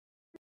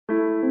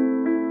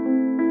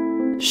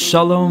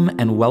Shalom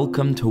and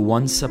welcome to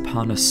Once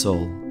Upon a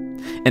Soul,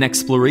 an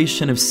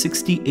exploration of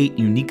 68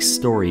 unique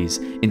stories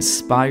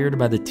inspired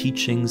by the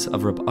teachings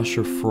of Rav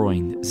Asher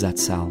Freund,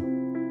 Zatzal.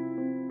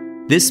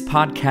 This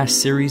podcast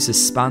series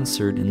is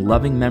sponsored in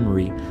loving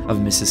memory of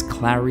Mrs.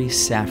 Klari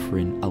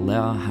Safran,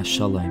 Alea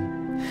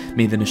HaShalom.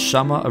 May the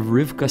neshama of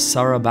Rivka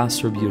Sarah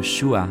Bas Rabbi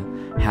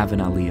Yehושע have an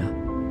aliyah.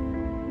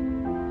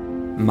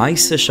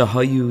 Maisa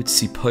Shahayu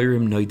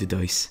Tziporim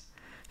Noidedois.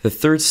 The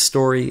third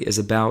story is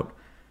about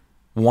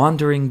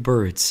wandering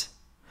birds.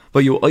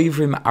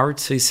 Vayu'oivrim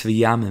artzos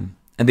v'yamim,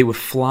 and they would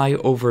fly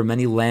over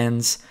many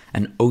lands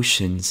and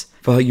oceans.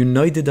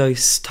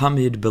 V'hayunoidedois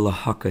tamid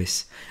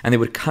b'lahakos, and they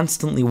would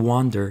constantly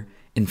wander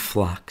in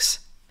flocks.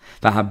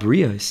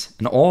 V'habrios,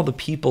 and all the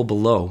people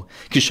below,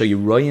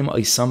 kishayuroyim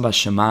oisam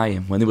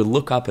b'shamayim, when they would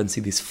look up and see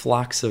these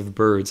flocks of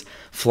birds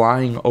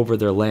flying over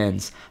their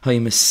lands,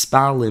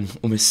 hayimispalim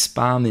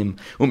umispamim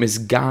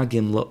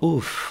umisgagim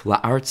la'uf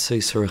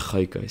la'artzos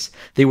ha'rechaikos.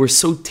 They were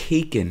so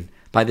taken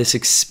by this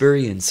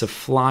experience of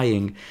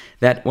flying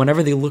that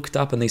whenever they looked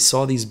up and they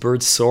saw these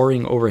birds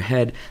soaring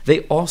overhead,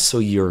 they also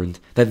yearned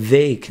that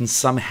they can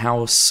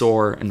somehow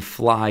soar and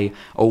fly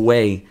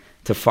away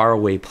to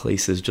faraway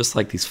places, just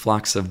like these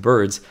flocks of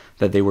birds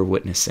that they were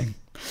witnessing.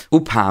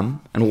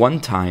 Upam, and one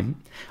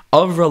time,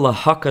 Avra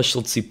lahaka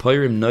shel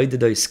tziporim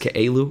noidedos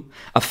ke'elu,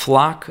 a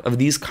flock of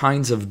these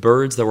kinds of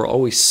birds that were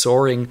always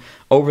soaring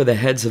over the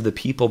heads of the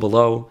people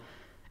below,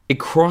 it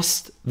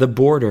crossed the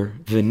border,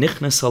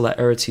 v'nichnas ala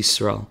Eretz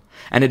Yisrael,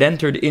 and it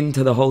entered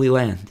into the Holy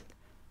Land.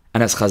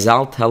 And as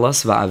Chazal tell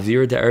us,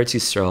 va'avir de Eretz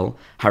Yisrael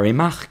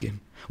harimachgim,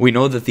 we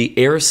know that the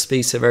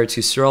airspace of Eretz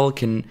Yisrael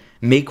can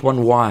make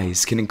one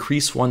wise, can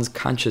increase one's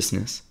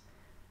consciousness.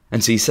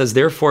 And so he says,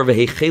 therefore,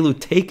 v'heichelu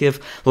tekev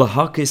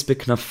lahakis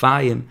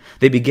b'knafayim,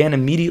 they began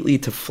immediately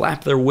to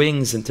flap their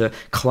wings and to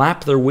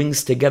clap their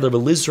wings together,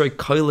 v'lizroi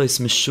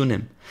koilos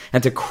mishunim,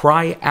 and to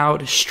cry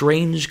out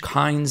strange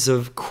kinds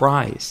of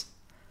cries.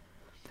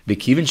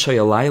 V'kivin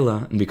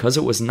shayalayla, and because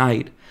it was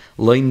night,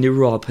 lo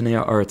niru al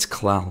panei haaretz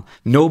klal,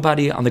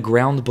 nobody on the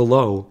ground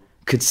below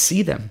could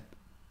see them.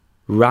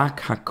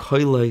 Rak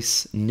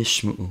hakoilos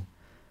nishmu'u,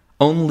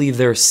 only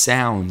their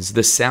sounds,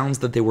 the sounds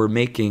that they were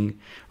making,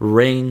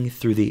 rang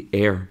through the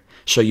air.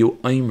 Shayu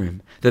oimrim,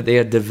 that they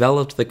had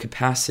developed the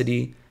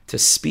capacity to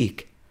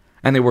speak,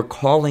 and they were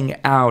calling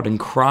out and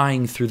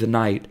crying through the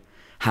night.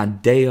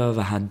 Hadeya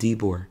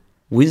v'hadibur,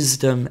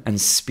 wisdom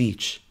and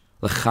speech,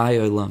 l'chai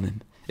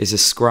olamim, is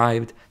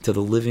ascribed to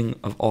the living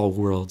of all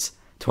worlds,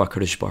 to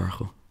HaKadosh Baruch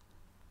Hu.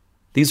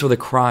 These were the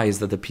cries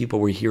that the people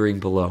were hearing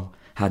below.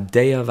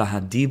 Hadeya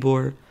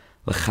v'hadibur,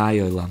 l'chai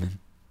olamim.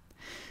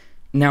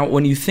 Now,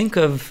 when you think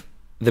of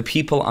the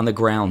people on the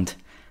ground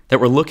that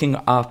were looking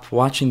up,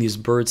 watching these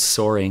birds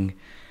soaring,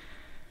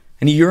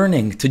 and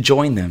yearning to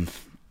join them,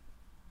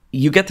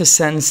 you get the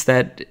sense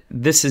that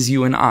this is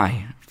you and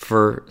I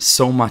for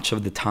so much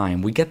of the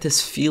time. We get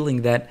this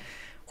feeling that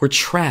we're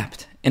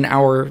trapped in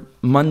our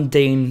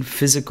mundane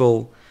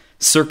physical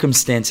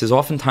circumstances.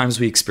 Oftentimes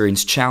we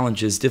experience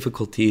challenges,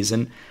 difficulties,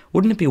 and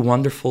wouldn't it be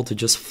wonderful to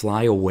just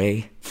fly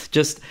away, to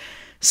just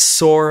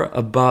soar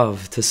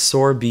above, to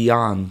soar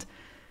beyond,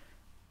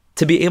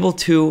 to be able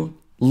to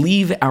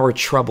leave our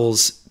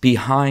troubles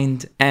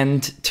behind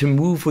and to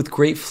move with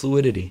great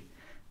fluidity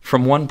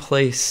from one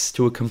place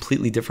to a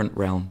completely different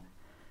realm.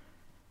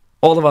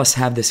 All of us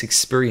have this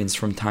experience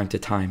from time to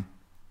time.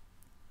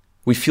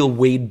 We feel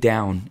weighed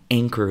down,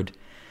 anchored,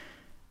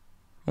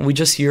 and we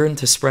just yearn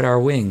to spread our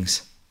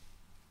wings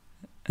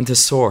and to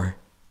soar,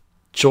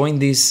 join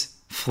these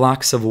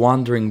flocks of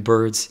wandering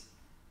birds,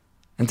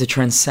 and to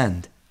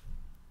transcend.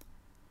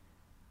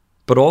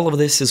 But all of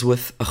this is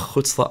with a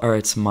chutz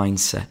la'aretz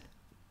mindset.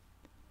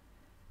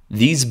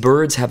 These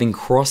birds, having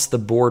crossed the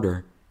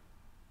border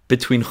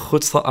between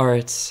chutz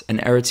la'aretz and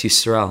Eretz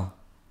Yisrael,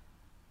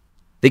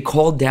 they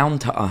call down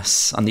to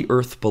us on the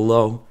earth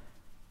below,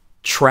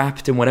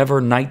 trapped in whatever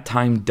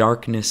nighttime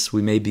darkness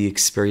we may be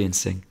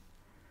experiencing.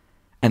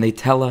 And they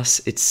tell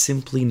us it's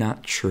simply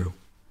not true.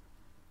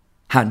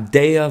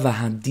 Hadeya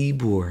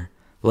v'hadibur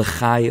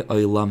l'chai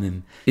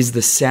olamim is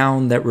the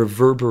sound that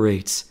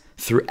reverberates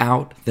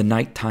throughout the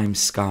nighttime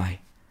sky.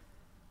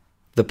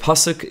 The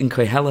pasuk in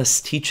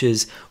Koheles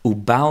teaches,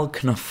 Ubal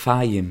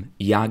knafayim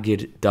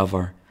yagid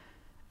davar.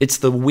 It's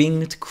the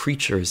winged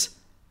creatures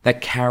that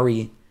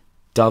carry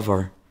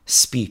davar,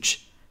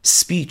 speech.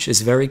 Speech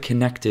is very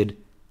connected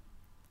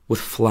with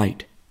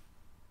flight.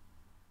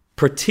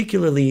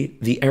 Particularly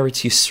the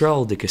Eretz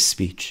Yisrael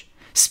speech.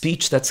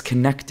 Speech that's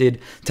connected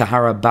to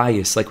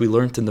harabayis, like we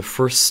learned in the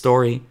first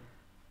story,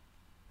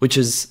 which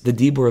is the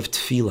dibur of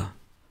tefillah.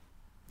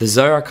 The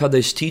Zohar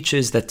HaKadosh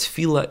teaches that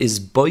tefillah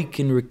is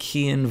boikin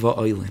rekiyin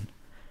va'oilin.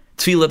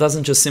 Tefillah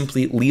doesn't just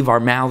simply leave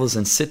our mouths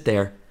and sit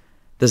there.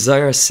 The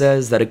Zohar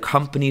says that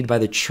accompanied by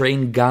the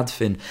train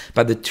gadfin,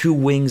 by the two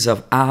wings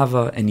of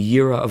ava and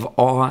yira, of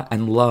awe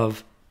and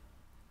love,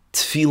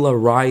 tefillah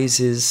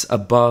rises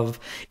above.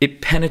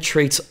 It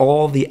penetrates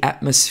all the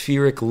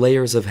atmospheric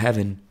layers of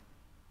heaven,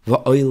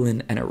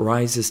 va'oilin, and it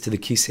rises to the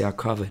kisei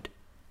hakavod.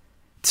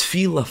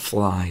 Tefillah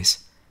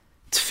flies.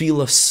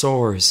 Tefillah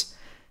soars.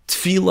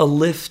 Tefillah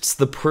lifts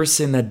the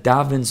person that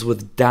davens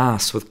with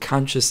das, with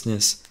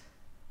consciousness,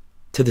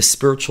 to the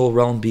spiritual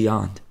realm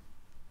beyond.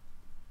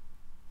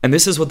 And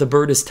this is what the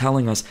bird is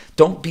telling us.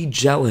 Don't be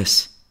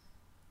jealous.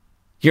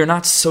 You're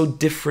not so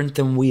different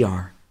than we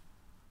are.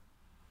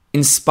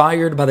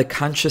 Inspired by the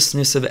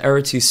consciousness of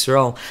Eretz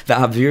Yisrael, the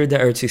Avir de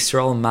Eretz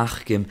Yisrael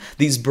Machkim,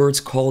 these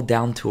birds call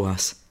down to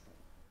us.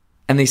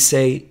 And they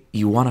say,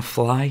 you want to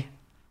fly?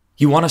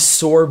 You want to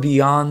soar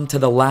beyond to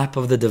the lap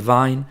of the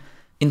divine,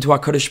 into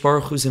HaKadosh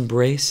Baruch Hu's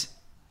embrace?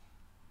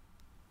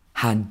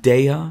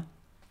 Hadeya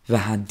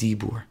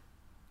v'hadibur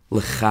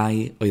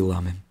l'chai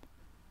olamim.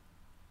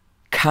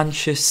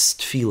 Conscious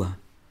tefillah.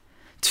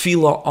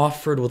 Tefillah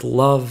offered with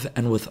love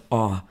and with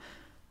awe.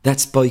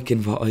 That's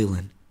baikin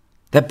va'oilin.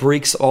 That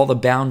breaks all the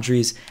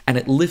boundaries and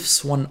it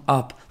lifts one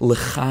up,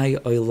 l'chai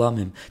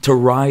olamim, to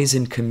rise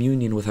in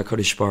communion with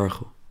HaKadosh Baruch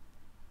Hu.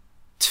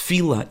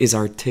 Tefillah is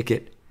our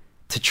ticket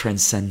to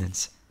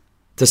transcendence,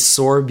 to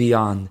soar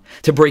beyond,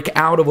 to break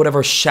out of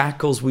whatever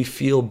shackles we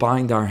feel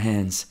bind our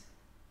hands.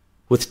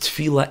 With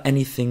tefillah,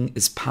 anything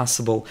is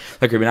possible.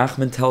 Like Rabbi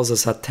Nachman tells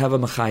us, Hateva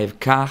mechayev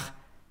kach,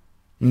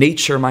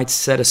 nature might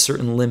set a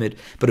certain limit,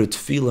 but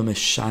tefillah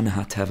meshana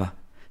hateva.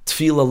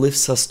 Tefillah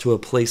lifts us to a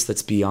place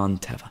that's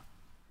beyond teva.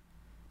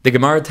 The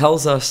Gemara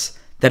tells us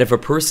that if a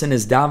person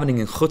is davening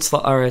in chutz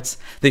la'aretz,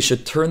 they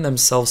should turn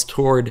themselves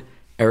toward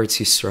Eretz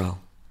Yisrael.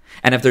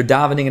 And if they're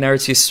davening in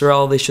Eretz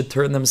Yisrael, they should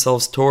turn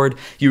themselves toward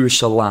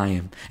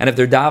Yerushalayim. And if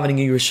they're davening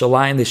in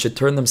Yerushalayim, they should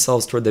turn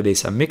themselves toward the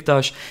Beis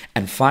HaMikdash.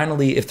 And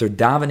finally, if they're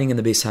davening in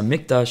the Beis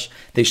HaMikdash,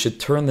 they should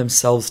turn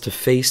themselves to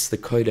face the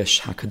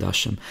Kodesh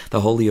HaKadoshim,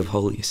 the Holy of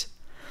Holies.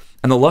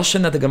 And the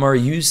lashon that the Gemara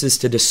uses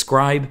to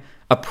describe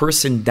a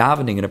person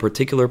davening in a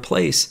particular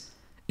place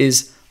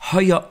is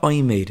Haya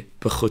Oimed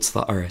b'chutz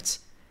la'aretz.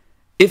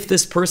 If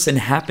this person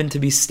happened to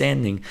be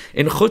standing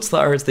in chutz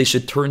la'aretz, they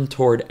should turn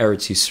toward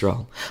Eretz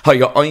Yisrael.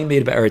 Haya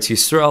Oimed b'Eretz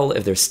Yisrael.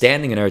 If they're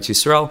standing in Eretz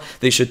Yisrael,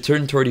 they should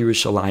turn toward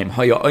Yerushalayim.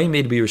 Haya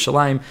Oimed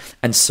b'Yerushalayim,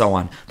 and so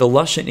on. The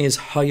lashon is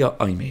Haya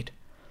Oimed.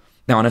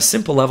 Now, on a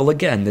simple level,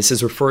 again, this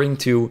is referring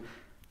to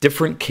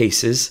different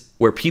cases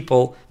where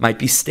people might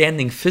be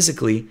standing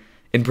physically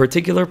in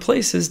particular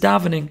places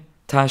davening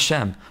to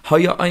Hashem.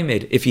 Haya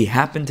Oimed, if he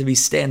happened to be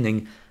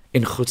standing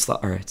in chutz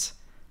la'aretz.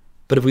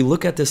 But if we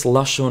look at this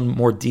lashon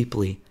more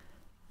deeply,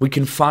 we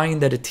can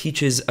find that it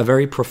teaches a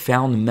very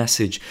profound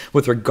message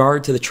with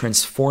regard to the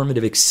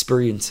transformative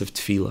experience of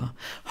tefillah.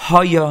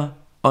 Haya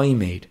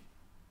oimed.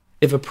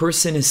 If a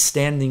person is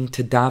standing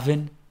to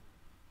daven,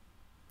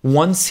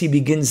 once he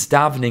begins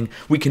davening,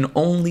 we can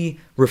only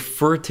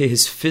refer to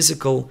his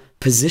physical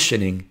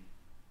positioning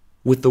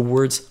with the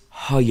words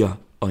Haya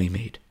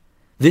oimed.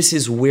 This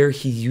is where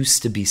he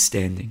used to be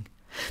standing.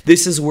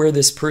 This is where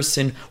this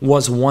person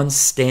was once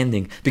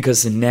standing,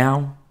 because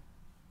now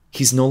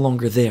he's no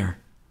longer there.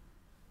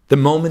 The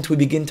moment we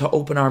begin to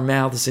open our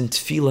mouths in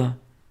tefillah,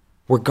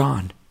 we're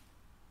gone.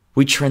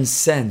 We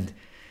transcend.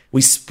 We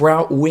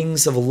sprout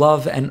wings of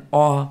love and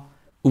awe,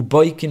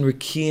 ubaikin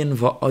rikian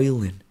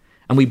va'oilin,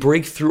 and we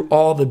break through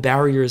all the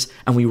barriers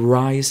and we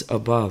rise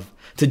above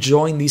to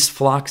join these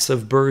flocks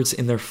of birds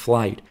in their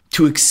flight,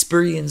 to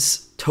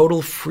experience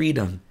total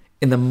freedom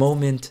in the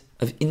moment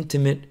of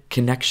intimate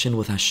connection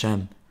with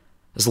Hashem,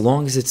 as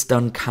long as it's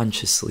done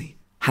consciously.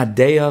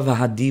 Hadeya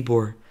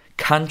v'hadibur,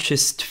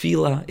 conscious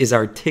tefillah is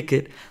our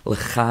ticket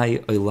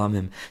l'chai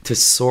olamim, to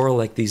soar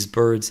like these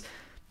birds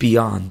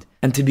beyond,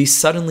 and to be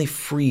suddenly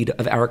freed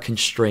of our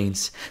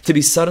constraints, to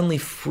be suddenly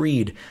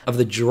freed of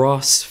the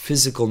dross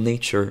physical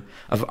nature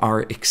of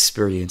our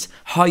experience.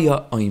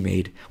 Haya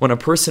oimed, when a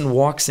person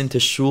walks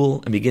into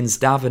shul and begins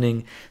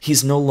davening,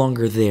 he's no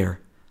longer there.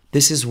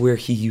 This is where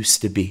he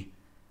used to be.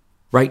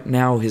 Right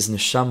now, his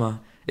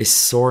neshama is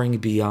soaring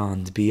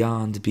beyond,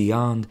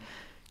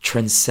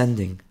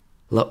 transcending,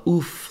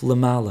 la'uf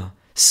lamala,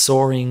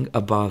 soaring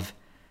above,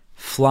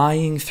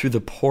 flying through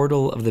the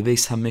portal of the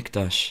Beis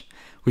HaMikdash,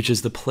 which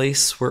is the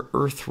place where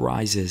earth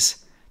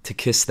rises to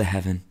kiss the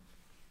heaven.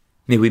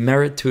 May we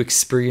merit to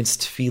experience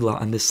tefillah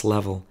on this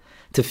level,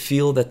 to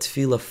feel that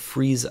tefillah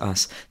frees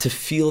us, to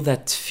feel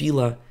that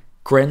tefillah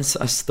grants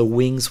us the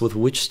wings with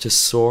which to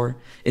soar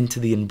into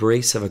the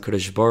embrace of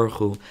HaKadosh Baruch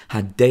Hu,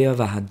 Hadeya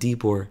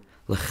v'hadibur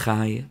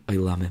l'chai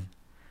olamim.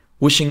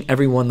 Wishing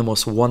everyone the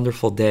most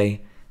wonderful day,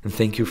 and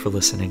thank you for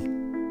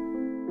listening.